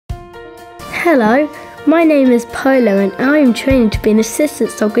Hello, my name is Polo and I am training to be an assistant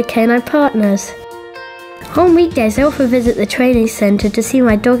dog with Canine Partners. On weekdays I often visit the training centre to see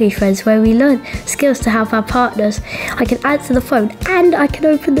my doggy friends where we learn skills to help our partners. I can answer the phone and I can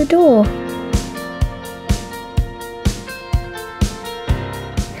open the door.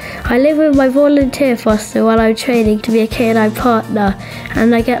 I live with my volunteer foster while I'm training to be a canine partner,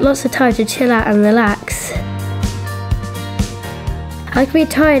 and I get lots of time to chill out and relax. I can be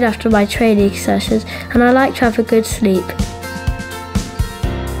tired after my training sessions and I like to have a good sleep.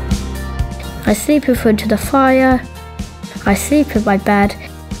 I sleep in front of the fire, I sleep in my bed,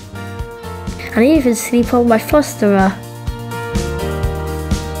 and I even sleep on my fosterer.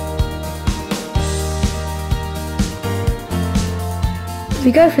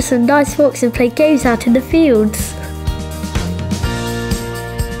 We go for some nice walks and play games out in the fields.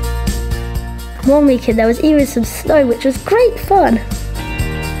 One weekend there was even some snow, which was great fun.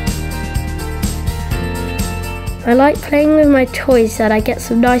 I like playing with my toys and I get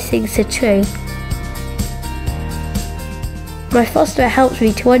some nice things to chew. My fosterer helps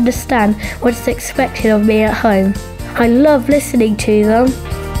me to understand what is expected of me at home. I love listening to them.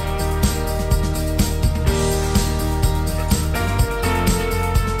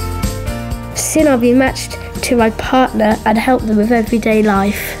 Soon I'll be matched to my partner and help them with everyday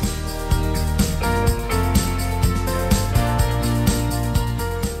life.